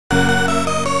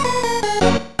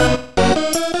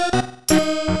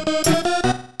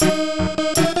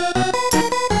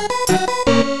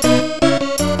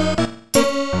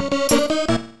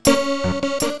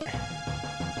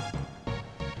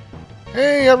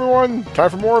everyone! Time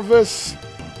for more of this.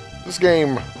 This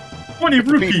game. 20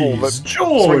 rupees! People that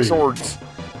Joy! swing swords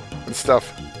and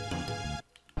stuff.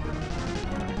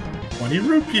 20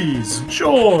 rupees!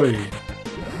 Joy!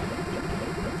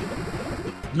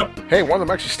 Nope. Hey, one of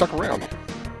them actually stuck around.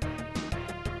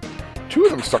 2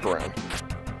 of them stuck around.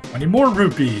 20 more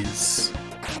rupees.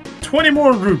 20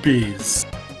 more rupees.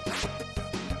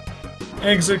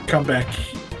 Exit, come back.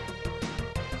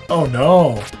 Oh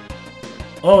no.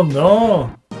 Oh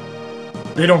no.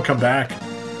 They don't come back.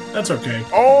 That's okay.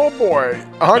 Oh boy.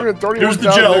 131,000 Here's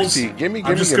the gels. Gimme,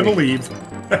 I'm just gonna leave.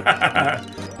 Trap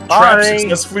Bye.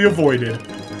 successfully avoided.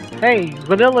 Hey,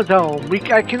 Vanilla Dome.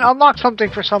 I can unlock something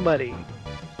for somebody.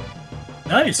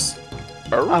 Nice.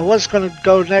 I was gonna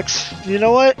go next. You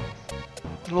know what?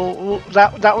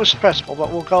 That was stressful, but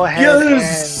we'll go ahead.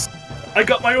 Yes! I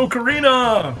got my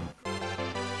ocarina!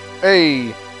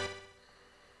 Hey.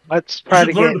 Let's You try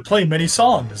should to learn get. to play many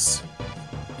songs.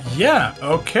 Yeah,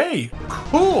 okay.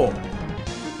 Cool.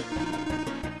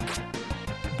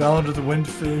 Ballad of the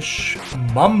Windfish.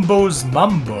 Mambo's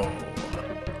Mambo.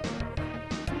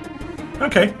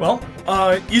 Okay, well,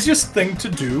 easiest thing to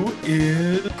do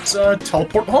is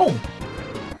teleport home.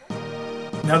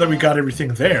 Now that we got everything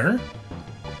there.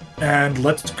 And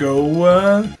let's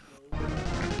go,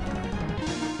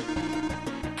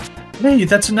 Hey,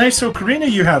 that's a nice ocarina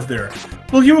you have there.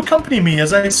 Will you accompany me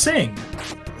as I sing?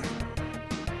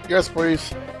 Yes,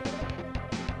 please.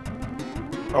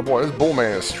 Oh boy, this bull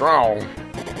man is strong.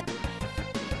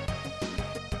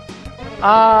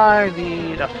 I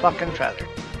need a fucking feather.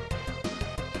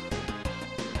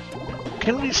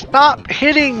 Can we stop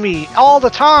hitting me all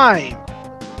the time?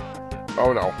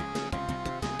 Oh no.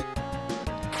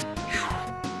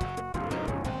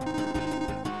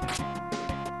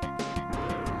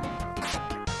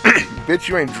 Bitch,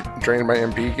 you ain't draining my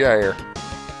MP. Get out of here.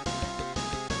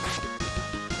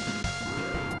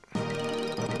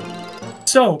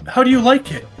 So, how do you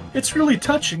like it? It's really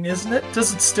touching, isn't it?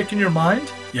 Does it stick in your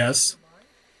mind? Yes.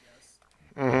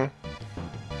 Mm-hmm.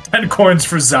 10 coins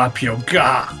for Zapio.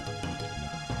 Gah!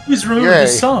 Please remember Yay.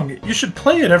 this song. You should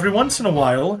play it every once in a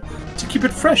while to keep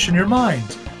it fresh in your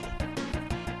mind.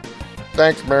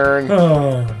 Thanks, Marin.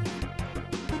 Oh.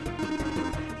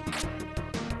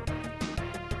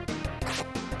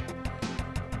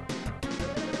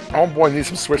 Oh boy, need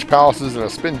some switch palaces and a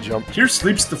spin jump. Here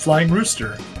sleeps the flying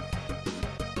rooster.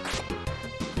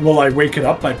 Will I wake it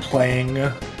up by playing...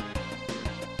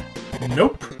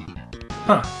 Nope.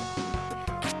 Huh.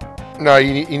 No,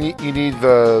 you need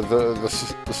the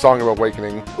Song of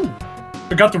Awakening. Ooh,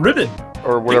 I got the ribbon.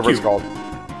 Or whatever Thank it's you. called.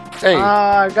 Hey.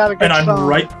 I gotta get And I'm some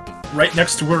right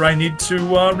next to where I need to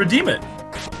redeem it.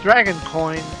 dragon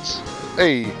coins.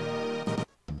 Hey.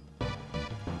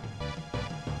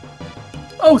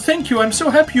 Oh, thank you. I'm so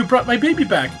happy you brought my baby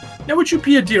back. Now would you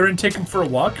be a dear and take him for a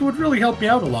walk? It would really help me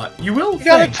out a lot. You will? You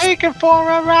gotta Thanks. take him for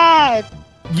a ride.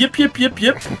 Yip, yip, yip,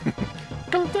 yip.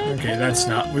 Okay, that's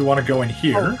not. We want to go in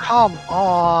here. Oh, come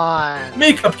on.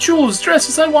 Makeup, jewels,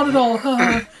 dresses, I want it all.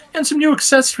 And some new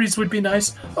accessories would be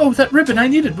nice. Oh, that ribbon, I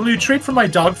need it. Will you trade for my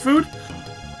dog food?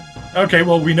 Okay,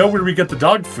 well, we know where we get the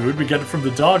dog food. We get it from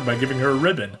the dog by giving her a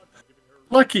ribbon.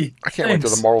 Lucky. I can't wait till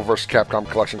the Marvel vs. Capcom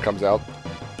collection comes out.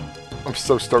 I'm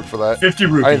so stoked for that. 50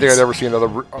 rupees. I didn't think I'd ever see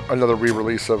another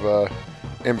re-release of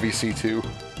MVC 2.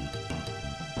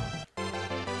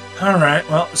 Alright,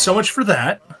 well, so much for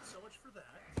that.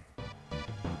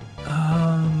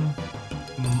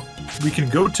 We can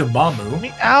go to Mamu. Let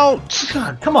me out.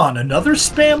 God, come on, another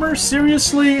spammer?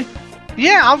 Seriously?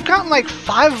 Yeah, I've gotten like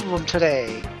 5 of them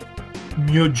today.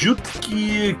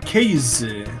 Myojutki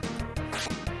Keize.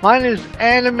 Mine is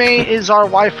anime is our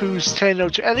waifu's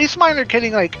 1002. At least mine are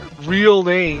getting like real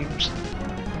names.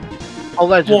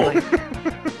 Allegedly.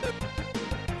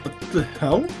 What the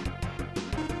hell?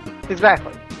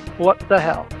 Exactly. What the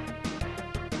hell?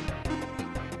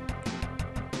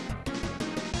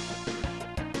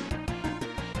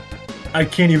 I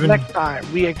can't even Next time,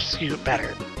 we execute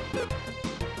better.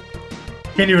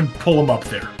 pull him up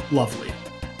there. Lovely.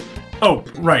 Oh,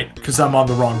 right, because I'm on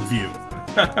the wrong view.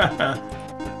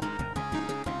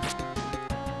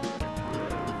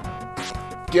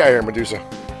 Get out of here, Medusa.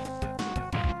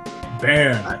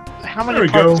 Banned. How There many we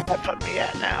parts go. does that put me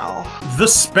at now? The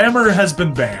spammer has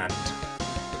been banned.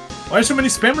 Why so many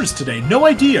spammers today? No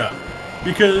idea.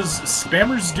 Because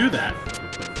spammers do that.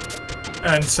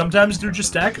 And sometimes they're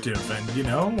just active. And, you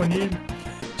know, when you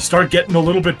start getting a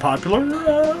little bit popular,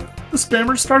 the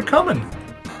spammers start coming.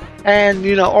 And,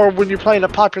 you know, or when you're playing a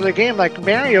popular game like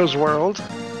Mario's World.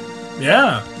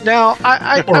 Yeah. Now,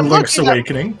 Or I'm Link's looking at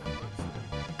Awakening.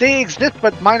 they exist,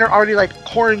 but mine are already like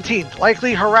quarantined.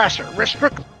 Likely harasser.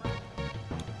 Restrict.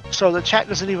 So the chat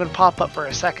doesn't even pop up for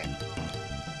a second.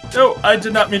 No, I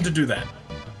did not mean to do that.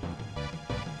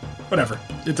 Whatever.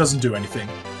 It doesn't do anything.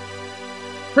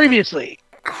 Previously.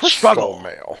 Crystal Struggle.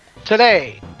 mail.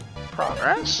 Today.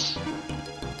 Progress.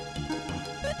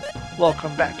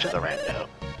 Welcome back to the Rando.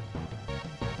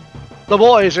 The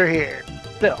boys are here.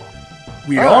 Still.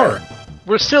 We are.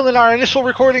 We're still in our initial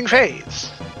recording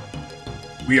phase.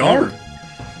 We are.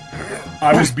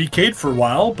 I was BK'd for a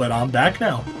while, but I'm back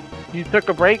now. You took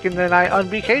a break and then I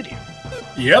un-BK'd you.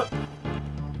 Yep.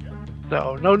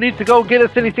 So, no need to go get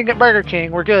us anything at Burger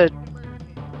King. We're good.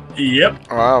 Yep.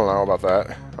 Oh, I don't know about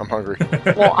that. I'm hungry.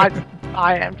 Well,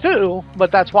 I am too,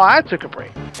 but that's why I took a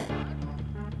break.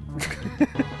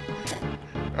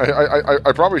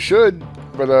 I probably should,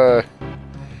 but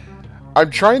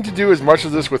I'm trying to do as much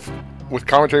of this with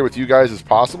commentary with you guys as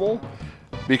possible,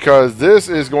 because this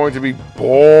is going to be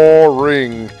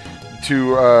boring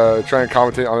to try and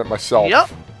commentate on it myself. Yep.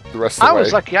 The rest of the way. I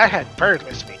was lucky I had Bird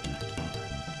with me.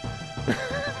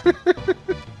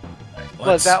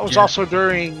 But that was also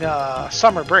during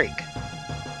summer break.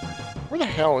 Where the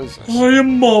hell is this? I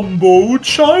am Mambo,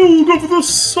 child of the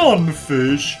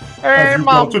sunfish. Hey, Have you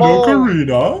got an Mambo.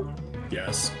 ocarina?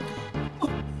 Yes.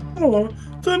 Oh,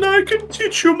 then I can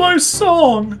teach you my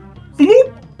song.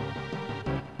 Bloop.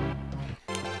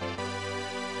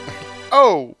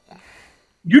 Oh!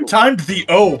 You timed the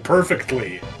O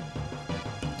perfectly.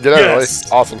 Did I Yes.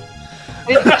 really? Awesome.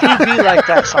 It do be like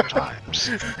that sometimes.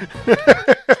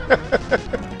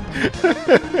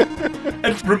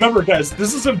 And remember, guys,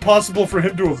 this is impossible for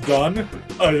him to have done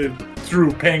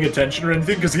through paying attention or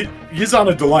anything, because he's on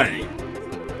a delay.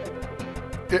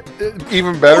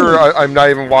 Even better, I'm not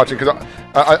even watching, because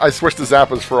I switched to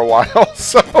Zappas for a while,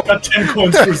 so... Got 10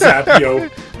 coins for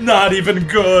Zappio. Not even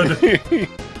good.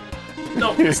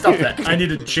 No, stop that. I need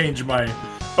to change my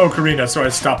ocarina, so I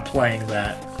stopped playing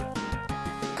that.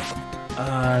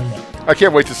 No. I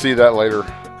can't wait to see that later.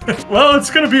 Well,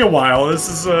 it's gonna be a while. This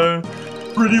is a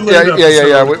pretty late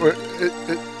episode.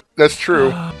 Yeah. That's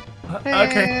true.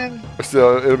 Okay. And But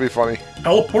still, it'll be funny.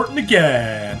 Teleporting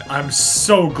again. I'm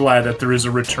so glad that there is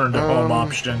a return to home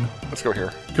option, Let's go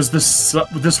here. because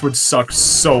this would suck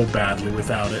so badly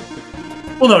without it.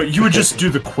 Well, no, you would just do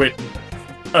the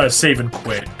save and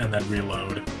quit, and then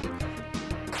reload.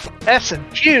 S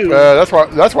and Q. That's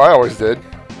why I always did.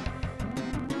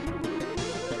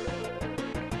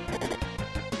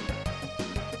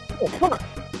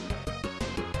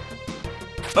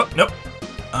 Oh, nope.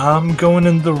 I'm going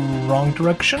in the wrong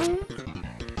direction.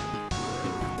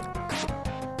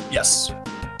 Yes.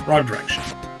 Wrong direction.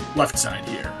 Left side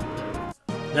here.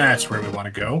 That's where we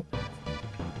want to go.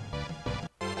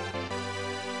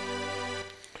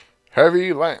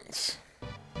 Heavy lance.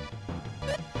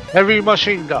 Heavy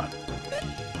machine gun.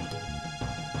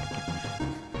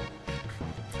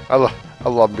 I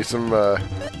love me some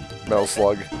metal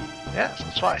slug. Yes,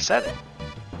 that's why I said it.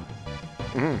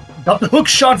 Got the hook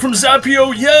shot from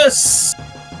Zappio, yes!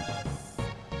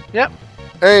 Yep.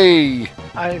 Hey!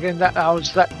 I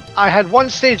had one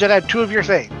stage that had two of your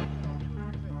thing.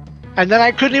 And then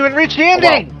I couldn't even reach the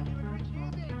ending!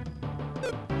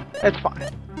 It's fine.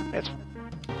 It's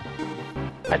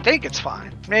I think it's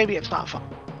fine. Maybe it's not fine.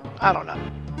 I don't know.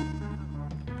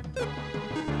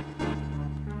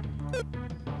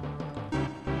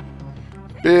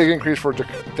 Big increase for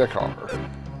Dekar.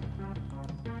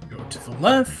 Go to the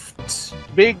left.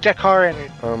 Big Dekar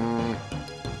energy.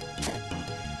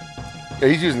 Yeah,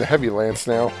 he's using the heavy lance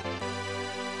now.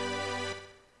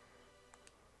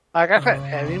 Like I said,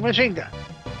 heavy machine gun.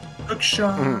 Hook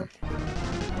shot.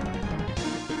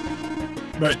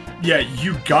 But yeah,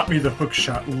 you got me the hook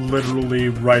shot literally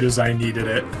right as I needed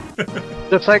it.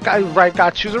 Just like I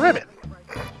got you the ribbon.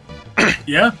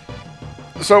 Yeah?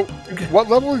 So, what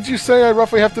level did you say I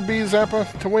roughly have to be, Zappa,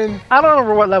 to win? I don't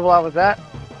remember what level I was at.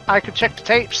 I could check the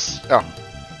tapes. Oh.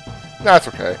 That's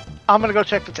okay. I'm gonna go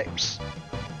check the tapes.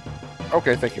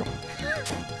 Okay, thank you.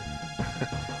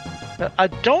 I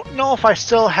don't know if I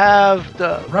still have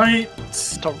the Right.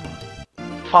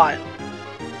 file.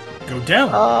 Go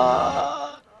down.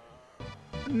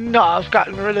 No, I've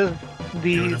gotten rid of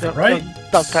the right.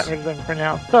 I've gotten rid of them for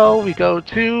now. So we go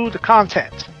to the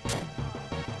content.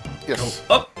 Yes.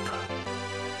 Go up.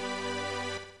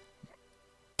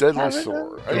 Deadly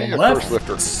sword. I Go need a left. first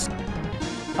lifter.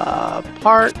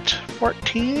 Part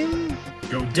 14.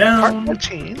 Go Part down.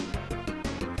 14.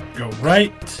 Go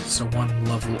right. So one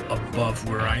level above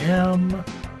where I am.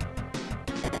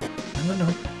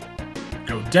 No.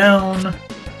 Go down.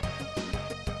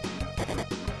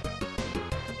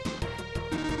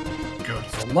 Go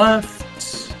to the the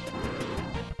left.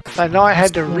 I know I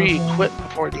had to re-equip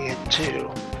before the end too.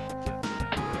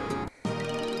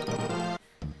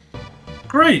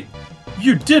 Great!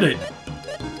 You did it!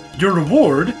 Your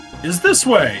reward is this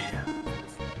way!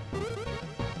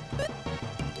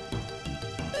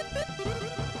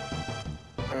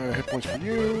 Hit points for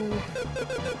you.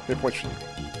 Hit points for you.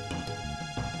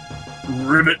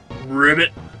 Ribbit,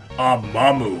 ribbit, I'm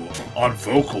Mamu on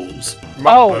vocals.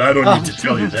 Oh, But I don't need to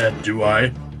tell you that, do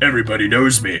I? Everybody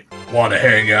knows me. Want to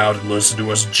hang out and listen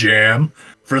to us jam?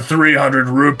 For 300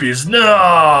 rupees?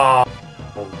 No!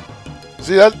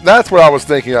 See, that's what I was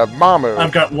thinking of. Mamu.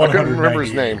 I've got I couldn't remember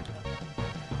his 198. name.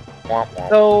 Womp womp.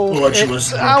 So We'll let you it's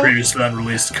listen to the out- previously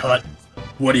unreleased cut.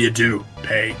 What do?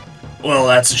 Pay? Well,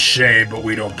 that's a shame, but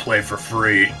we don't play for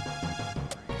free.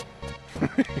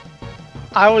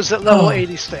 I was at level Oh.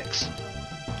 86,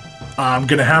 I'm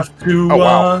gonna have to, Oh,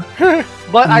 wow.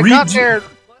 but I got Redo- there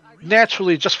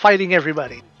naturally, just fighting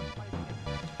everybody.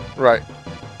 Right.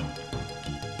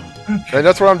 And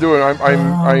that's what I'm doing.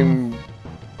 I'm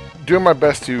doing my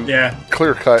best to yeah,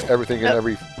 clear cut everything in Yep.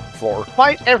 every floor.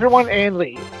 Fight everyone and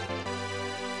leave.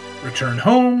 return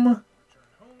home,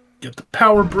 get the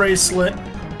power bracelet,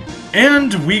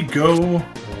 and we go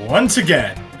once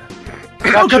again.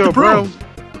 Got got you the a broom.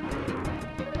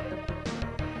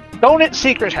 Donut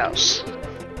Secret House.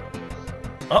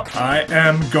 Oh, I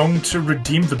am going to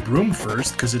redeem the broom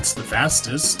first, because it's the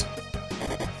fastest.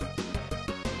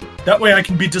 That way I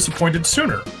can be disappointed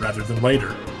sooner, rather than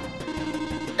later.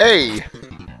 Hey!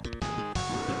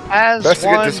 As Best to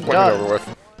get one disappointed does. over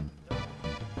with.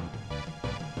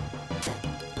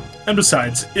 And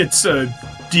besides, it's a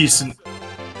decent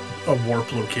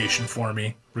warp location for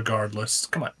me, regardless.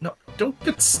 Come on, no, don't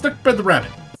get stuck by the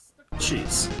rabbit.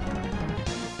 Jeez.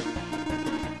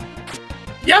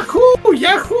 Yahoo!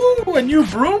 Yahoo! A new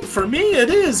broom for me it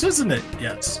is, isn't it?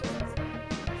 Yes.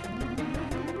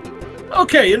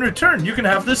 Okay, in return, you can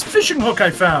have this fishing hook I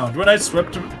found when I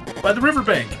swept by the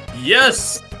riverbank.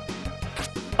 Yes!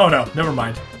 Oh no, never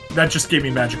mind. That just gave me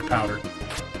magic powder.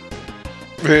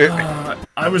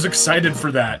 I was excited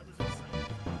for that.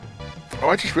 Oh,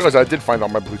 I just realized I did find all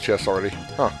my blue chests already.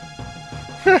 Huh.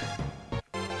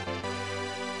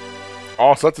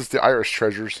 Oh, so that's the Irish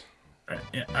treasures.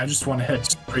 Yeah, I just want to head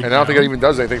straight And I don't think it even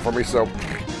does anything for me, so...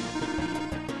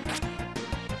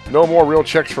 No more real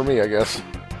checks for me, I guess.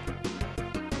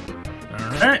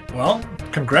 Alright, well,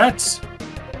 congrats.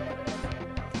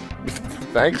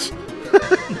 Thanks.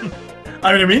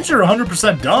 I mean, it means you're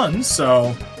 100% done,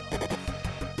 so...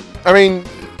 I mean,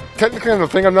 technically on the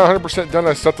thing I'm not 100% done.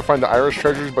 I still have to find the Irish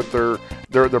treasures, but they're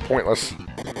pointless.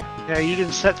 Yeah, you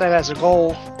didn't set that as a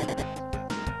goal.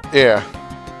 Yeah.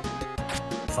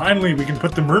 Finally, we can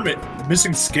put the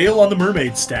missing scale on the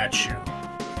mermaid statue.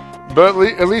 But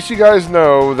at least you guys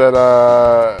know that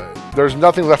there's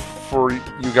nothing left for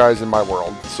you guys in my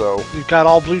world, so... You've got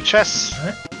all blue chests.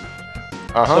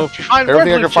 Uh-huh. So if you find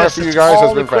Everything I one blue can find chest, for you it's guys has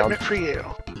all been found. equipment for you.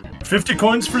 50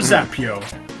 coins for Zappio.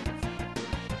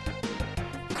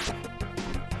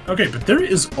 Okay, but there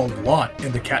is a lot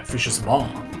in the catfish's maw.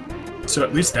 So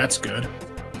at least that's good.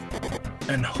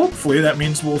 And hopefully that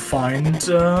means we'll find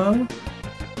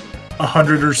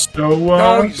 100 or so...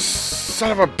 Oh, you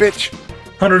son of a bitch!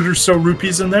 100 or so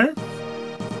rupees in there.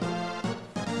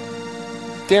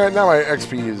 Damn it, now my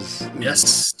XP is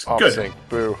Yes, off good. sync.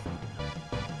 Boo.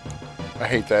 I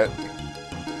hate that.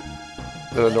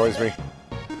 That annoys me.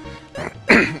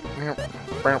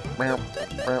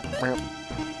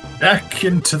 Back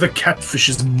into the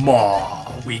catfish's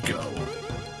maw we go.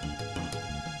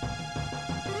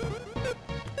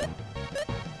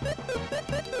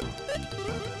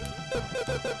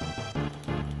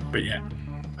 But yeah,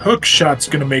 hook shot's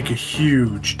gonna make a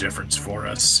huge difference for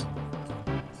us.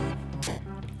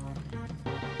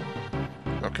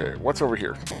 Okay, what's over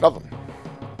here? Nothing.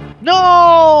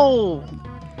 No!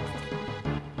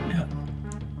 Yeah.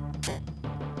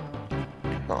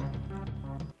 Huh.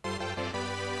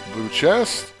 Blue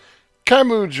chest.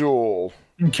 Camu jewel.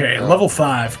 Okay, level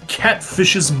 5,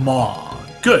 catfish's maw.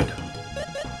 Good.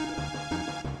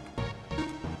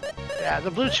 Yeah,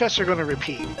 the blue chests are going to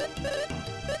repeat.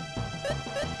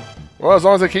 Well, as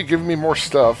long as they keep giving me more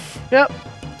stuff. Yep.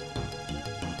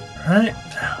 Alright,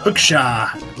 hook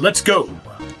shot. Let's go.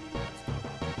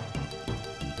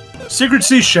 Secret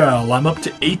Seashell, I'm up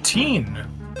to 18.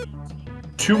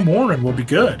 2 more and we'll be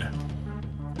good.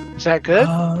 Is that good?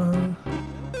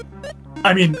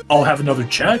 I mean, I'll have another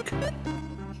check.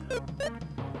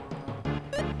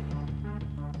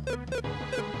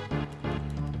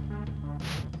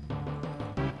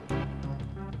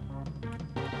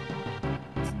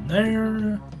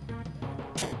 There.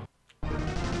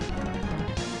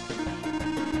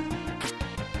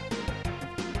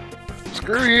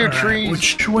 Screw you, trees.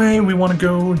 Which way we want to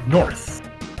go? North.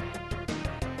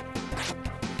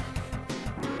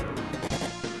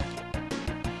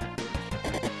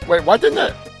 Wait, why didn't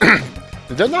that...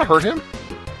 Did that not hurt him?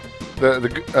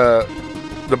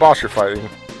 The boss you're fighting.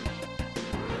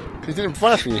 He didn't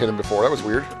flash when you hit him before. That was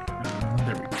weird.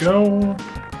 There we go.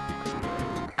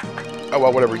 Oh,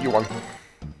 well, whatever. You won.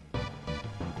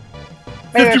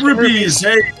 50 rupees!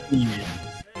 Hey!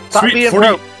 Stop Sweet, being 40,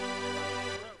 broke.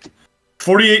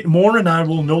 48 more and I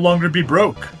will no longer be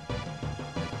broke.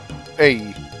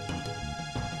 Hey.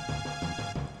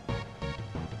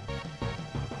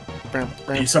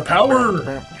 Piece of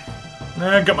power!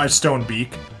 I got my stone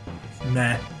beak.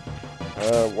 Nah.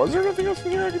 Was there nothing else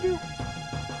in here I could do?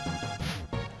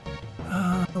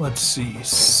 Let's see.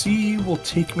 C will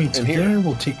take me to In here? there,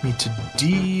 will take me to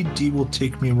D, D will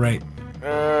take me right.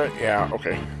 Yeah,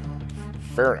 okay.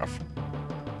 Fair enough.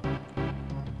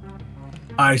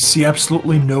 I see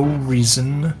absolutely no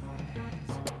reason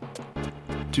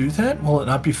do that. Will it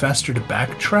not be faster to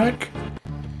backtrack?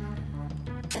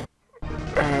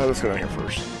 Let's go down here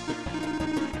first.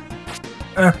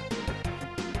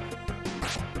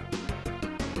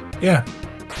 Yeah.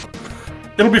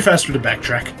 It'll be faster to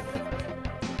backtrack.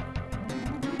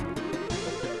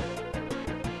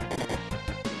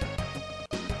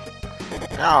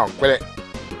 Oh, quit it.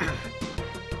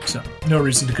 So, no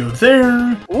reason to go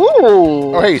there.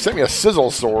 Ooh! Oh, hey, you sent me a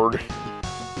sizzle sword.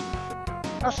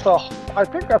 I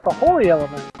think that's a holy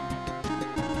element.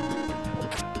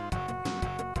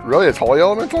 Really? It's holy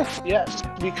elemental? Yes,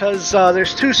 because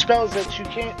there's two spells that you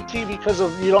can't see because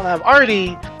of you don't have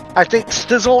Artie. I think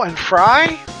Sizzle and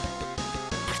Fry.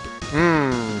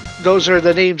 Those are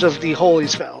the names of the holy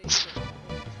spells.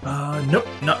 Nope,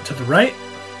 not to the right.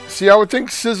 See, I would think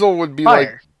sizzle would be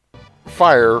Fire. like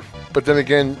fire, but then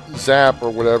again, zap or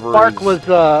whatever. Spark is...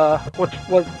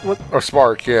 was what? Or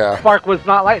spark, yeah. Spark was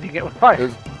not lightning; it was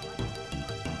fire.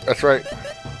 That's right.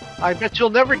 I bet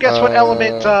you'll never guess what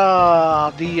element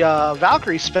the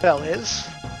Valkyrie spell is.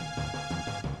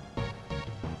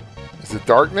 Is it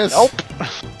darkness? Nope.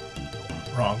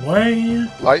 Wrong way.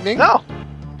 Lightning? No.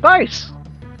 Nice.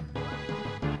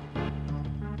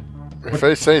 If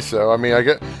they say so. I mean, I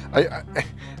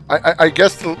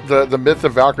guess the myth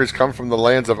of Valkyries come from the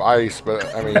lands of ice, but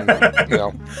I mean, you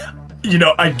know. You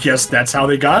know, I guess that's how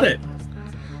they got it.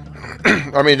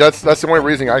 I mean, that's the only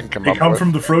reason I can come They up come with.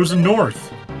 from the frozen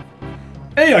north.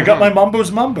 Hey, I got my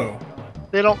Mambo's Mambo.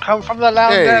 They don't come from the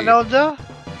land that know the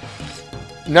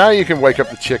Now you can wake up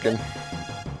the chicken.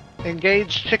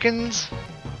 engaged chickens.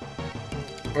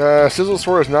 Sizzle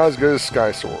Sword is not as good as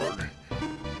Sky Sword.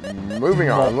 Moving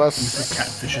on, unless...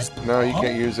 Catfishes. No, you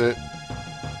can't use it.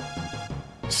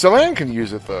 Celan can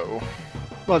use it, though.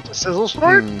 What, the Sizzle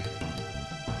Sword?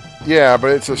 Yeah,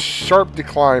 but it's a sharp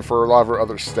decline for a lot of her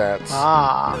other stats.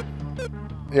 Ah.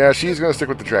 Yeah, she's going to stick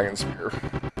with the Dragon Spear.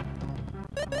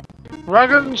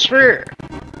 Dragon Spear.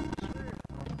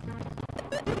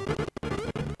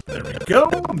 There we go.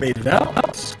 Made it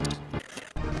out.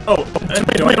 Oh, and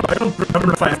wait, I don't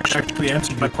remember if I actually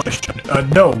answered my question.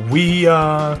 No, we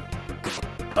have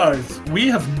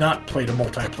not played a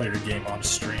multiplayer game on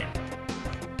stream.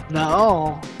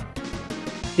 No.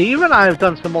 Steve and I have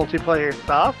done some multiplayer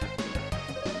stuff.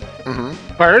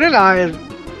 Mm-hmm. Bird and I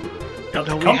have... Got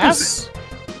No, the we compass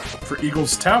for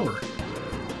Eagle's Tower.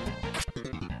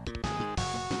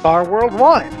 Star World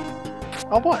 1.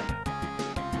 Oh boy.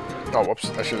 Oh, whoops.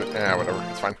 I should have... Yeah, whatever.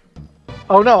 It's fine.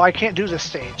 Oh no, I can't do this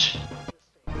stage.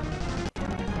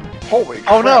 Holy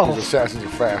Oh, crap, no. these assassins are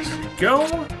fast. There we go.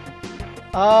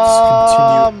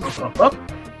 Um... Let's continue up.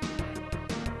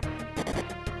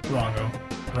 Wrong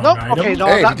Nope, item. okay, no,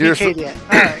 Hey, I'm not if you do BK'd yet.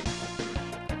 Alright.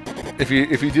 If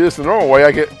you do this the normal way,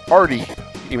 I get Artie,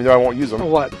 even though I won't use them.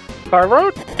 What? Star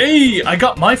Road? Hey, I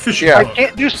got my fishing Yeah. I boat.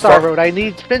 can't do Star Road, I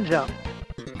need spin jump.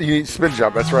 You need spin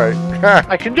jump, that's right.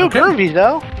 I can do Okay. Groovy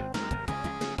though.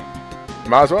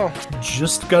 Might as well.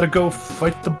 Just gotta go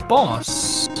fight the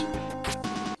boss.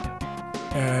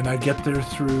 And I get there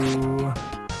through...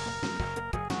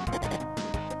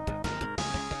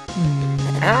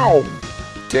 Ow!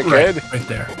 Dickhead. Right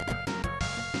there.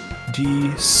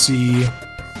 D, C...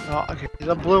 Oh, okay,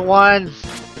 the blue one.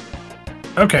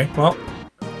 Okay, well,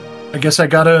 I guess I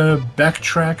gotta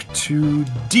backtrack to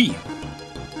D.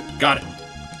 Got it.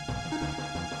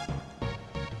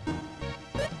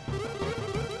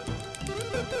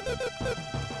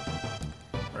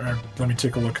 Let me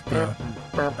take a look at the...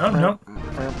 Oh, no.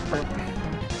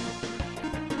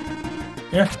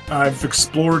 Yeah, I've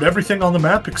explored everything on the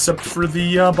map except for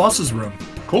the boss's room.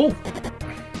 Cool.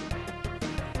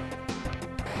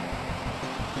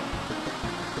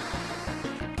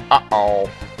 Uh-oh.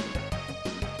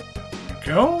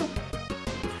 Go.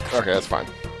 Okay, that's fine.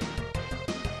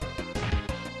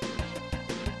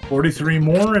 43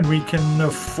 more, and we can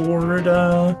afford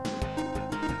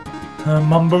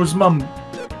Mumbo's Mum.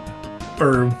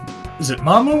 Or is it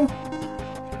Mamu?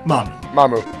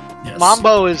 Mamu. Yes.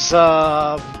 Mambo is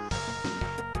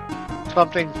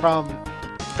something from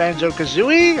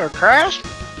Banjo-Kazooie or Crash?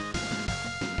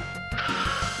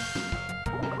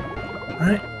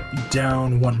 Alright,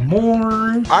 down one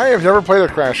more. I have never played a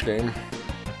Crash game.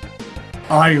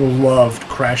 I loved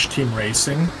Crash Team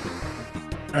Racing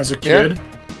as a kid.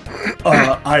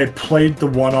 Yeah. I played the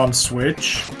one on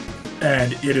Switch,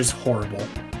 and it is horrible.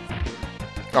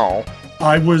 Oh.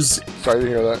 I was... Sorry to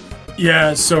hear that.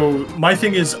 Yeah, so my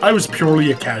thing is, I was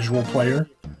purely a casual player,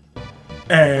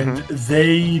 and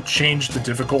they changed the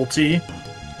difficulty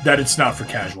that it's not for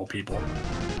casual people.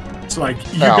 It's like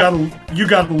you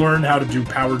gotta learn how to do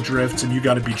power drifts, and you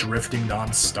gotta be drifting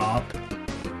non-stop.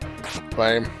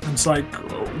 Lame. And it's like,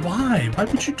 why? Why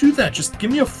would you do that? Just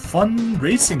give me a fun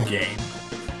racing game.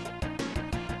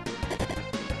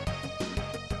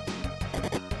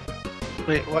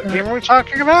 Wait, what game are we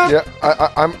talking about? Yeah,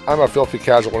 I'm a filthy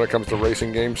casual when it comes to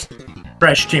racing games.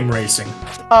 Crash Team Racing.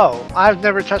 Oh, I've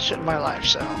never touched it in my life,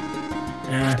 so...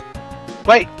 Yeah.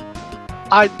 Wait!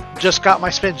 I just got my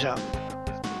spin jump.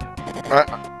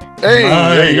 Hey,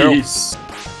 there you go. Nice.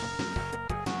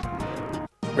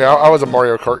 Yeah, I was a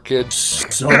Mario Kart kid.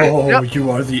 So, Yep.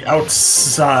 you are the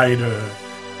outsider.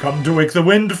 Come to wake the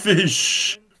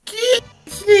windfish.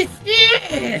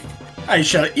 I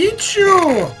shall eat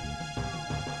you.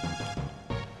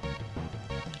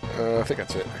 I think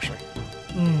that's it, actually.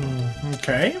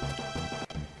 Okay.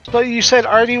 So you said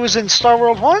Artie was in Star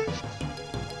World 1?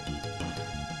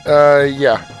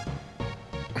 Yeah.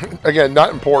 Again,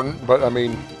 not important, but I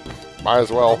mean, might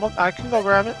as well. Well, I can go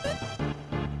grab it.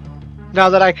 Now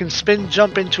that I can spin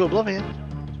jump into Oblivion.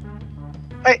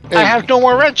 Hey, I have no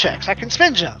more red checks. I can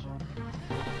spin jump.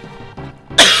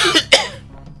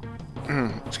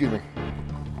 Excuse me.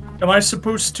 Am I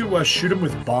supposed to shoot him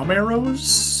with bomb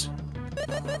arrows?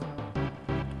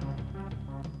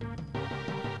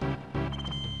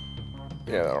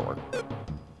 Yeah, that'll work.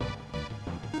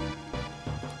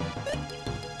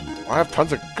 I have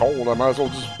tons of gold. I might as well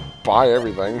just buy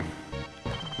everything.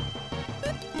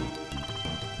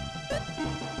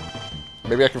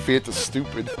 Maybe I can feed it to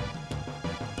stupid.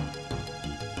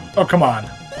 Oh, come on.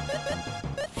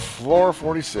 Floor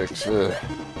 46. Ugh.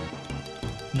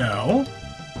 No.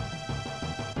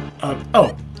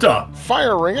 Oh, duh.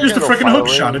 Fire ring. I Here's the got no freaking fire hook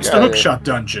ring. shot. It's Get the outta hook here. shot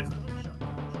dungeon.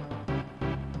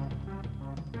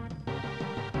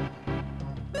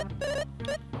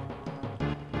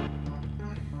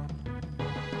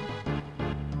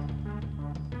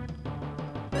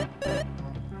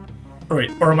 Oh,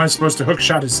 wait, or am I supposed to hook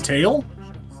shot his tail?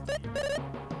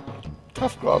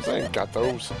 Tough gloves. I ain't got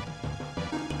those.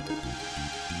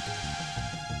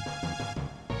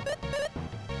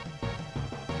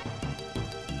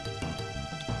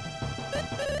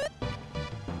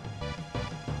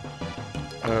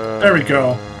 There we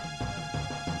go.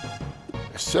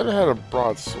 I said I had a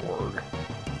broadsword.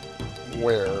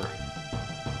 Where?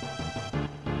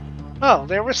 Oh,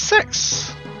 there were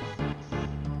 6.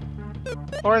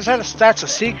 Or is that that's a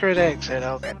secret exit?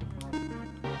 Okay.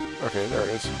 Okay, there it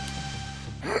is.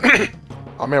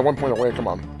 Oh man, 1 point away. Come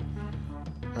on.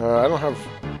 I don't have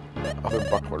other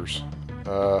bucklers.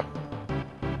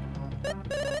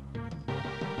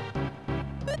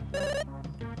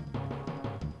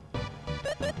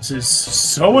 This is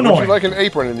so Would annoying. you like an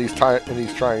apron in these trying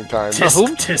times?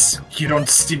 Tisk, tisk. You don't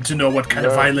seem to know what kind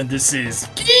of Yeah. island this is.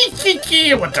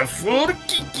 Kiki, what the fool?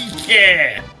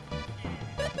 Kiki.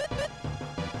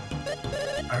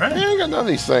 Alright. I ain't got none of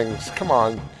these things. Come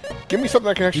on. Give me something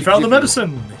I can actually You found the give you.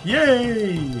 medicine!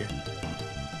 Yay!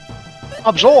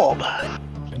 Absorb.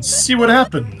 And see what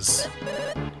happens.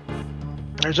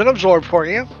 There's an absorb for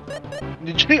you.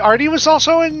 Did you think Artie was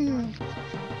also in?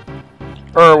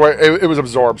 Or wait, it was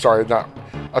absorbed. Sorry, not.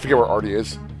 I forget where Artie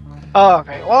is. Oh,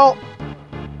 okay. Well.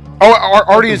 Oh,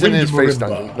 Artie is in Wind his face marimba.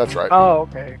 dungeon. That's right. Oh,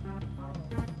 okay.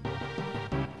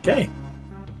 Okay.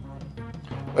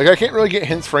 Like I can't really get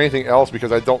hints for anything else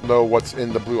because I don't know what's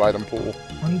in the blue item pool.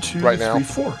 1, 2, Right now. 3,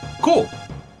 4. Cool.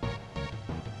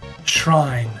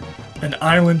 Shrine. An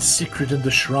island secret in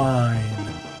the shrine.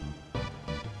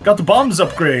 Got the bombs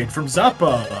upgrade from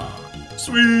Zappa.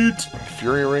 Sweet.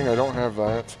 Fury ring. I don't have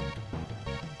that.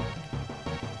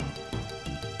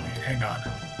 Wait, hang on.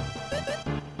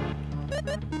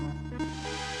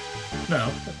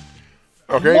 No.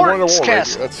 Okay, one to war Mort's rapier.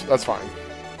 Castle. That's fine.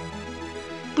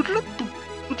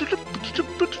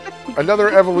 Another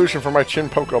evolution for my Chin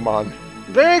Pokemon.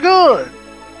 Very good.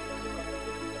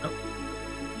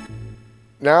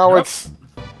 Now it's...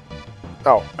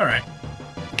 Oh. Alright.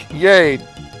 Yay.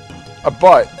 A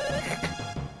butt.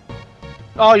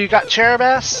 Oh, you got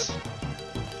Cherubass?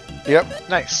 Yep.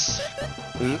 Nice.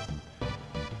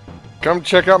 Come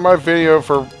check out my video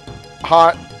for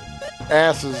hot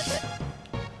asses,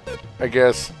 I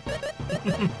guess.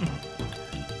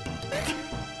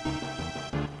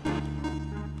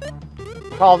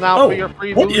 Call now Oh, for your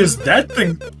free what booty. is that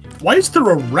thing? Why is there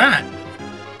a rat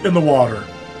in the water?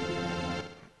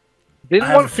 Didn't I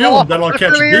have one a fall feeling off that a I'll cliff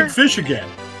catch earlier? big fish again.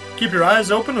 Keep your eyes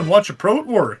open and watch a pro at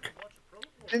work.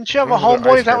 Didn't you have a Remember the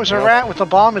homeboy ice that cream was a melt? rat with a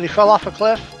bomb and he fell off a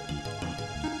cliff?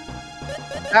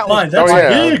 That My, was that's Oh, a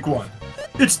yeah. big one.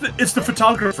 It's the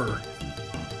photographer.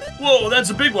 Whoa, that's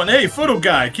a big one. Hey, photo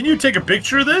guy, can you take a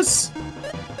picture of this?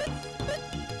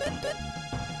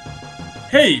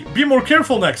 Hey, be more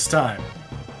careful next time.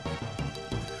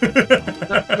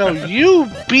 no, you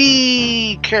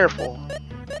be careful.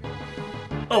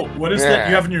 Oh, what is that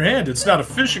you have in your hand? It's not a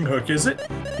fishing hook, is it?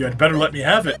 You had better let me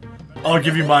have it. I'll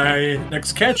give you my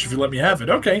next catch if you let me have it.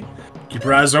 Okay. Keep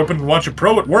your eyes open and watch a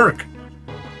pro at work.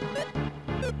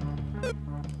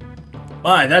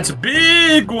 My, that's a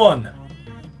big one.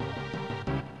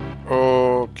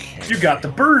 Okay. You got the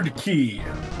bird key.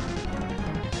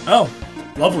 Oh,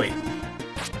 lovely.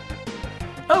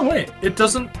 Oh, wait, it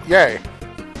doesn't... Yay.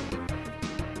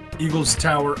 Eagle's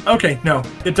Tower. Okay, no,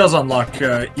 it does unlock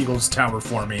Eagle's Tower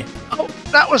for me. Oh,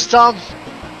 that was dumb.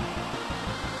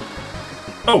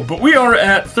 Oh, but we are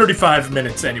at 35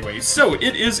 minutes anyway, so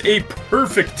it is a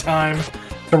perfect time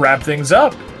to wrap things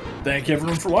up. Thank you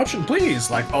everyone for watching.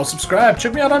 Please like, follow, subscribe.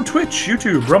 Check me out on Twitch,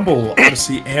 YouTube, Rumble,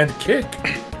 Odyssey, and Kick.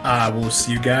 We'll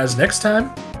see you guys next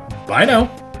time. Bye now.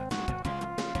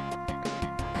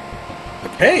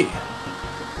 Hey.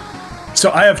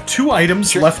 So I have 2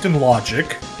 items left in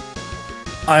Logic.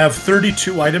 I have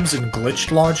 32 items in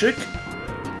Glitched Logic.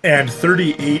 And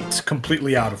 38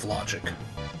 completely out of Logic.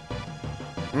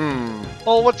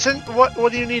 Well,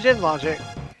 what do you need in Logic?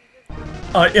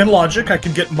 In Logic, I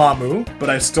can get Mamu, but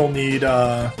I still need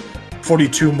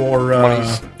 42 more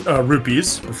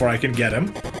rupees before I can get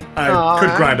him. I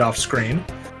could grind off screen.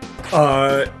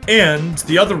 And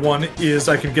the other one is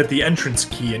I can get the entrance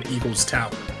key in Eagle's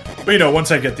Tower. But, you know,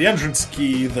 once I get the entrance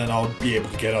key, then I'll be able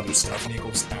to get other stuff in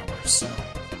Eagle's Tower, so...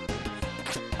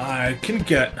 I can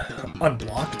get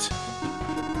unblocked.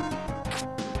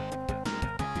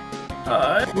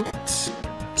 Let's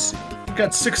see. We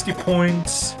got 60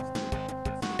 points,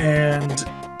 and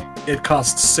it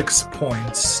costs 6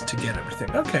 points to get everything.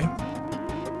 Okay.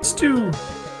 Let's do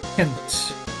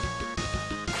hint.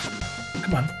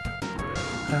 Come on.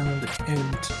 And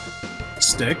hint.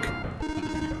 Stick.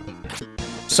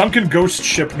 Sunken ghost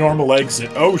ship normal exit.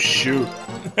 Oh shoot.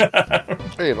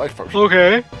 Hey, life potion.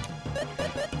 Okay.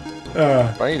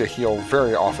 I need to heal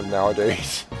very often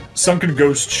nowadays. Sunken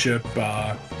ghost ship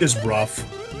is rough.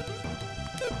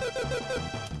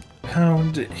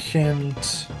 Pound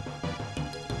hint.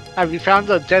 Have you found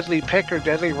a deadly pick or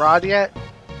deadly rod yet?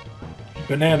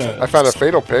 Banana. I found a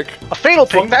fatal pick. A fatal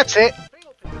pick, that's it.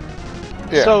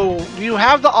 Yeah. So you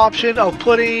have the option of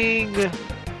putting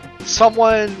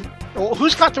someone... Well,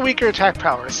 who's got the weaker attack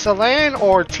power? Celine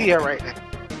or Tia right now?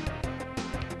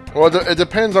 Well, it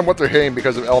depends on what they're hitting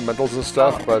because of elementals and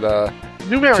stuff, but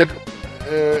Numeric.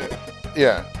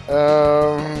 yeah.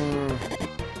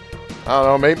 I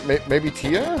don't know. Maybe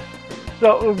Tia.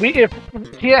 So if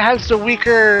Tia has the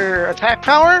weaker attack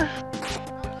power,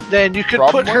 then you could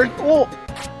put her. Well,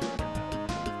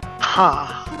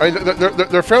 I mean,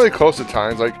 they're fairly close at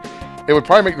times. Like, it would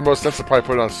probably make the most sense to probably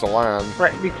put it on Solan.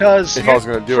 Right, because if I was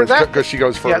going to do it, because she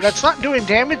goes first. Yeah, that's not doing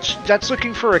damage. That's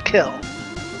looking for a kill.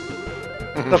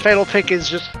 The fatal pick is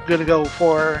just gonna go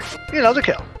for, you know, the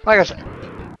kill. Like I said.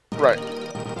 Right.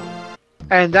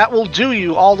 And that will do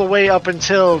you all the way up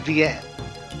until the end.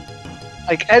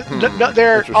 Like,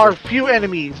 there are few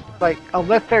enemies, like,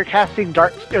 unless they're casting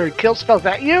dark or kill spells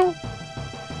at you,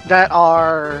 that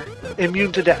are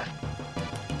immune to death.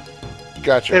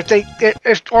 Gotcha.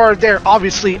 Or they're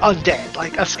obviously undead.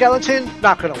 Like, a skeleton,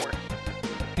 not gonna work.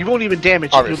 You won't even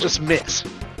damage it, you'll just miss.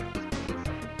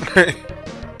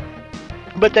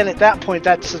 But then at that point,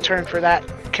 that's the turn for that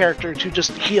character to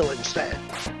just heal instead.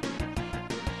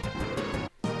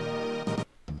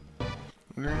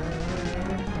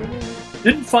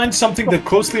 Didn't find something that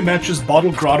closely matches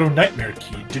Bottle Grotto Nightmare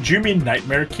Key. Did you mean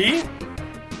Nightmare Key?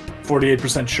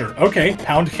 48% sure. Okay,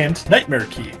 pound hint, Nightmare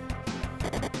Key.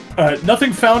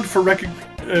 Nothing found for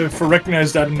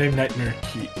recognized item name Nightmare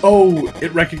Key. Oh,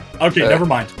 it Okay, never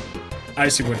mind. I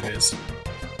see what it is.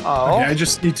 Oh. Okay, I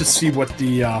just need to see what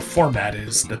the format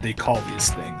is that they call these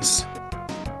things.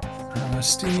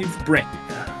 Steve Brain.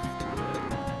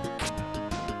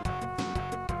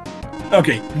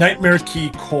 Okay, Nightmare Key,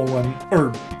 colon,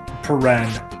 or paren,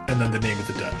 and then the name of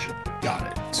the dungeon. Got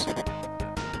it.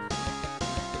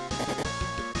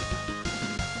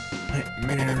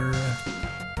 Nightmare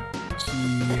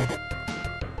Key,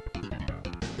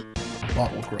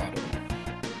 Bottle Grotto.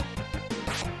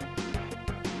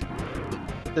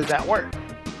 Does that work?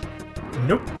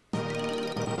 Nope.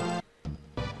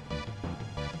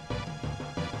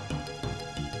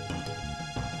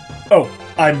 Oh,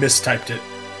 I mistyped it.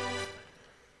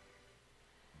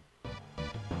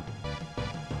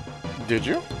 Did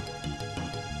you?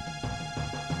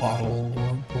 Bottle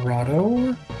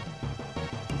Grotto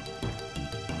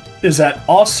is that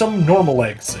awesome normal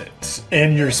exit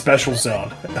in your special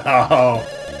zone. Oh.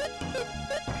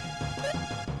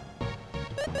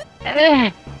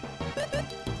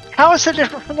 How is it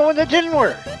different from the one that didn't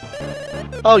work?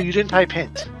 Oh, you didn't type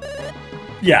hint.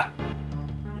 Yeah.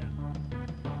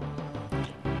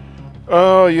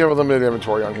 Oh, you have a limited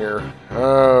inventory on here.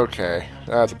 Okay,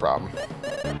 that's a problem.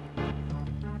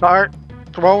 Start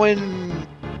throwing.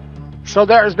 So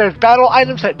there's battle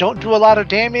items that don't do a lot of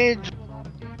damage.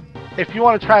 If you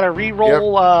want to try to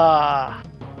re-roll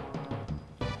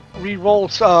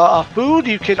food,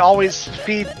 you can always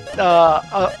feed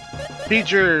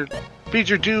your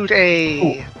dude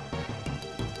a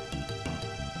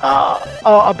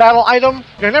battle item.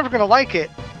 You're never gonna like it,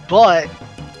 but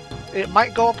it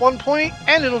might go up 1 point,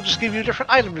 and it'll just give you a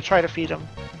different item to try to feed him.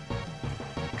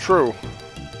 True.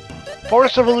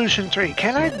 Forest Evolution 3.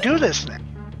 Can I do this now?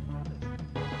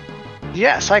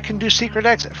 Yes, I can do Secret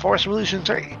Exit. Forest Evolution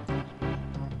 3.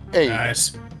 Hey.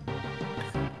 Nice.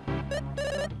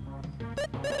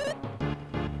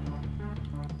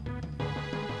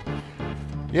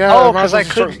 Yeah, Oh, might as 'cause well I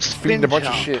just start couldn't feeding a bunch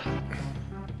of jump. shit.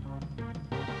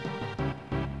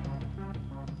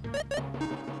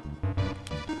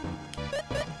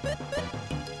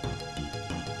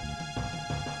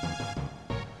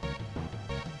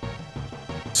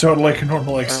 So like a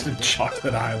normal exit in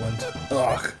Chocolate Island.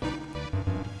 Ugh.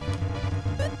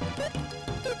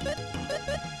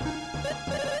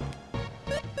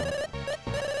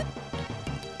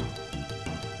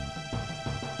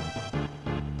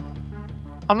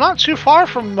 I'm not too far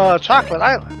from Chocolate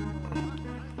Island.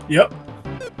 Yep.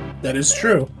 That is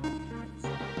true.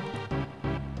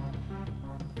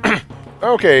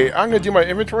 Okay, I'm going to do my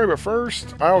inventory, but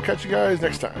first, I'll catch you guys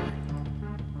next time.